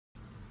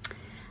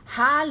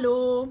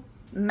Hallo,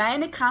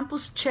 meine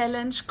Campus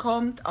Challenge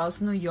kommt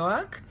aus New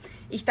York.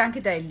 Ich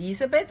danke der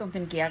Elisabeth und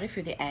dem Gary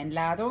für die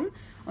Einladung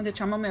und jetzt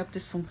schauen wir mal, ob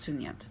das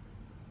funktioniert.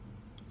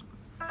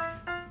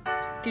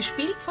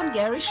 Gespielt von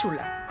Gary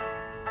Schuller.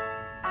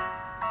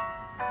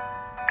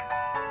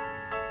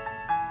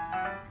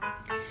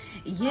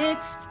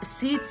 Jetzt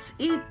sitz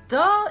ich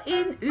da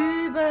in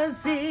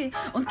Übersee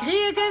und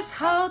krieg es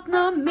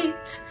hautnah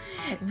mit.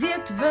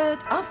 Wird Welt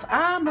auf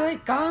einmal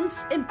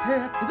ganz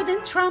empört über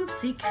den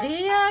Trump-Sieg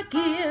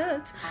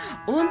reagiert.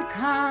 Und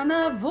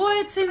keiner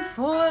wollt's im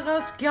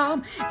Voraus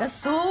glauben,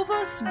 dass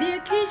sowas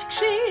wirklich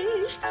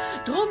geschieht.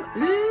 Drum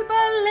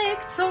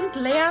überlegt's und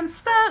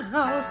lernt's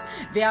daraus,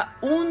 wer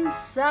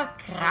unser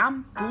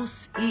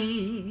Krampus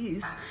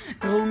ist.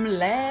 Drum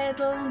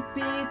lädeln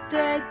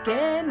bitte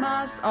gehen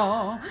wir's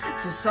an.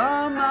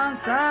 Zusammen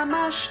sind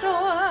wir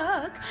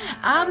stark,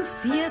 am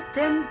 4.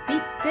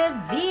 bitte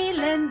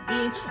wählen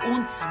gehen,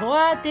 und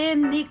zwar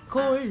den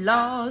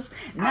Nikolaus.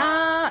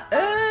 Na,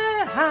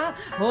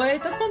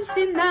 heut das bumst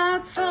die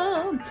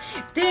Nazel,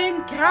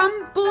 den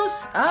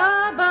Krampus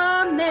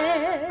aber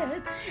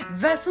nicht,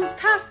 weil sonst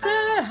hast du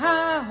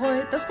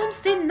heut das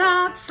bumst die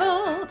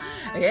Nazel,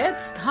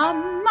 jetzt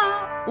haben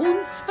wir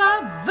uns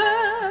verwirrt.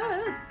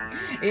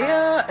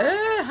 Ja,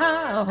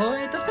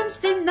 heut das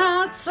bumst die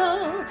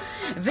Nazel,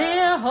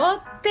 wer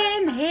hat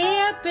den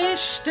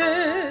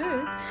herbestellt?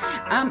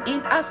 Am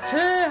End erst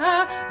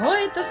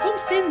heut das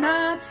bumst die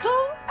Nazel,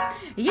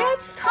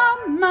 jetzt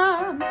haben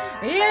wir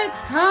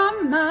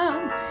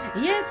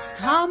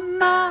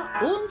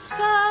uns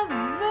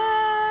verwirrt.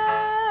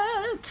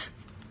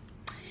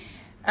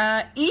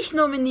 Ich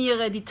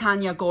nominiere die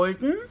Tanja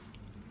Golden,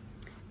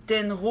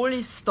 den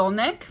Rolli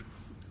Stonek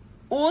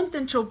und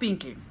den Joe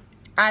Binkel.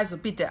 Also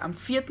bitte am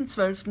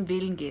 4.12.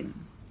 wählen gehen.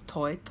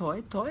 Toi,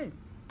 toi, toi.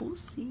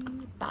 Bussi,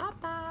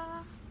 Baba.